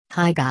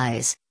Hi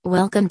guys,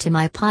 welcome to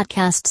my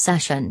podcast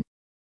session.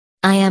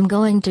 I am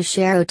going to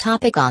share a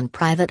topic on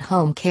private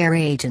home care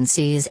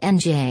agencies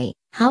and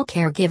how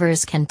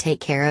caregivers can take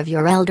care of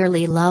your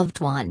elderly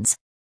loved ones.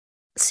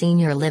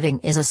 Senior living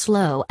is a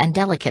slow and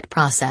delicate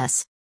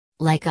process.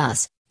 Like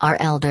us, our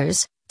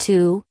elders,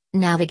 too,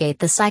 navigate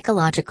the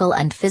psychological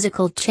and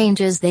physical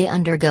changes they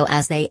undergo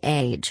as they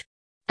age.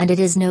 And it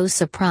is no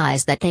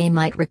surprise that they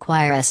might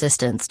require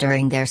assistance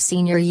during their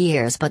senior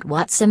years, but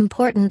what's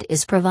important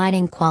is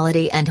providing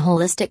quality and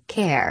holistic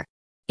care.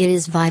 It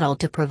is vital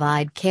to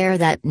provide care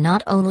that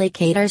not only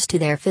caters to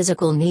their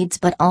physical needs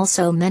but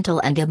also mental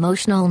and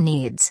emotional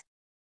needs.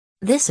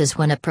 This is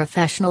when a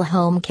professional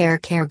home care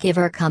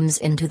caregiver comes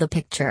into the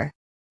picture.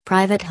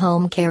 Private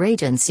home care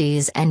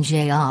agencies and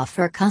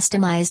offer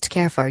customized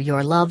care for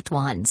your loved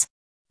ones.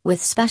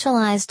 With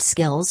specialized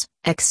skills,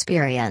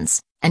 experience,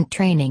 and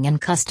training in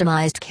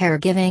customized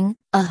caregiving,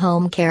 a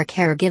home care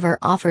caregiver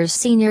offers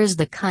seniors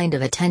the kind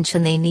of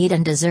attention they need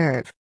and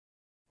deserve.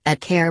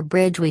 At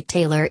CareBridge, we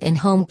tailor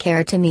in-home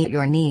care to meet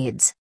your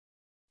needs.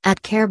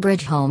 At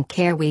CareBridge Home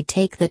Care, we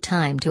take the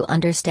time to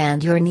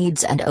understand your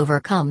needs and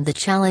overcome the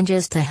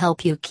challenges to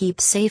help you keep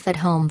safe at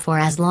home for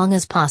as long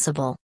as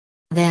possible.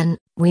 Then,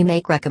 we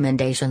make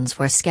recommendations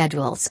for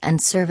schedules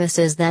and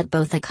services that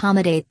both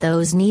accommodate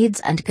those needs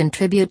and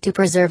contribute to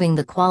preserving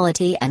the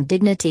quality and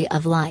dignity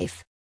of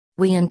life.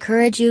 We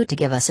encourage you to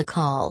give us a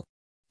call.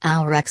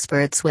 Our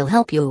experts will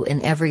help you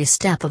in every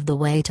step of the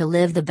way to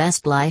live the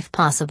best life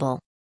possible.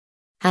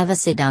 Have a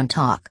sit-down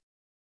talk.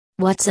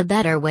 What's a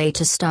better way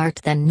to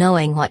start than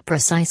knowing what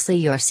precisely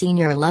your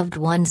senior loved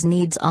one's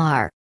needs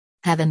are?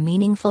 Have a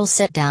meaningful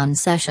sit-down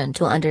session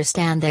to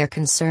understand their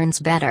concerns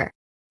better.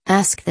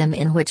 Ask them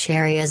in which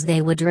areas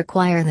they would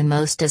require the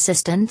most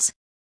assistance.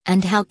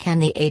 And how can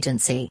the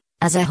agency,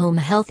 as a home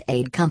health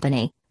aid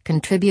company,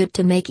 contribute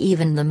to make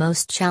even the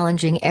most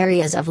challenging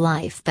areas of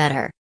life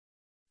better?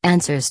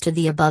 Answers to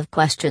the above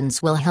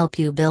questions will help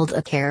you build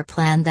a care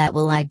plan that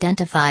will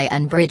identify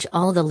and bridge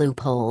all the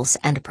loopholes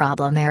and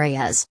problem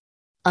areas.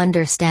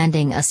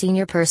 Understanding a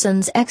senior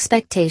person's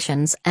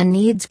expectations and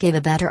needs give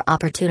a better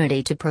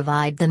opportunity to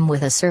provide them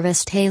with a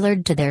service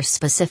tailored to their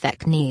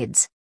specific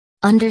needs.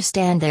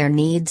 Understand their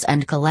needs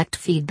and collect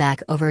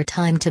feedback over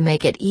time to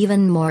make it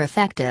even more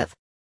effective.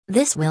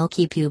 This will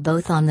keep you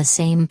both on the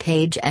same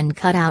page and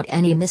cut out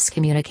any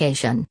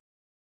miscommunication.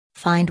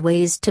 Find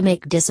ways to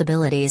make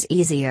disabilities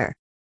easier.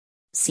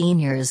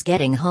 Seniors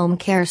getting home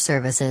care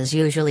services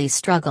usually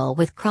struggle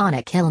with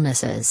chronic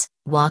illnesses,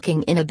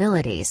 walking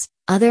inabilities,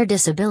 other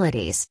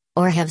disabilities,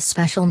 or have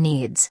special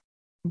needs.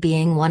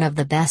 Being one of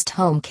the best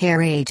home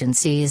care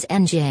agencies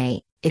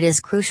 (NJ), it is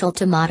crucial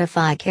to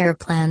modify care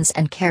plans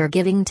and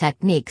caregiving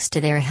techniques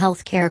to their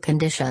healthcare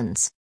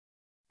conditions.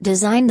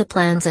 Design the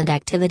plans and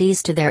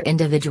activities to their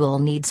individual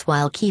needs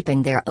while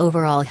keeping their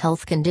overall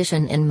health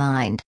condition in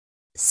mind.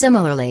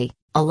 Similarly,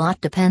 a lot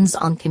depends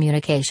on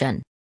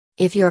communication.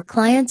 If your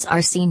clients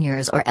are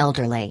seniors or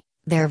elderly,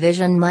 their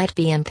vision might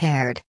be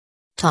impaired.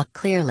 Talk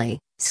clearly,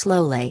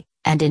 slowly,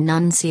 and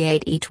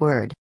enunciate each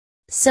word.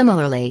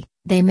 Similarly,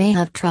 they may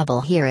have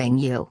trouble hearing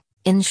you.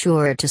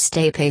 Ensure to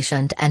stay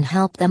patient and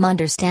help them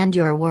understand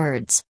your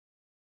words.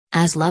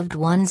 As loved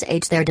ones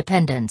age, their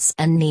dependence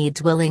and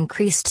needs will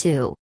increase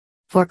too.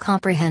 For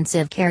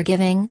comprehensive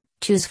caregiving,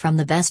 choose from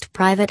the best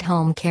private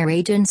home care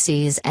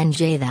agencies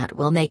 (NJ) that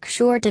will make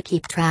sure to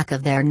keep track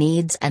of their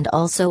needs and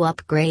also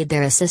upgrade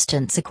their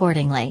assistance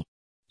accordingly.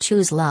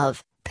 Choose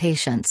love,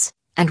 patience,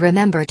 and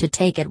remember to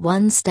take it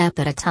one step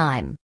at a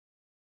time.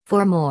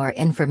 For more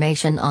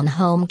information on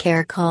home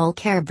care, call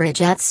CareBridge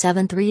at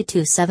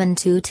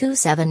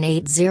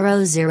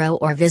 732-722-7800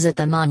 or visit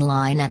them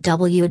online at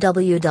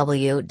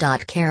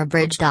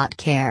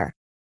www.carebridge.care.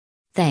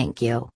 Thank you.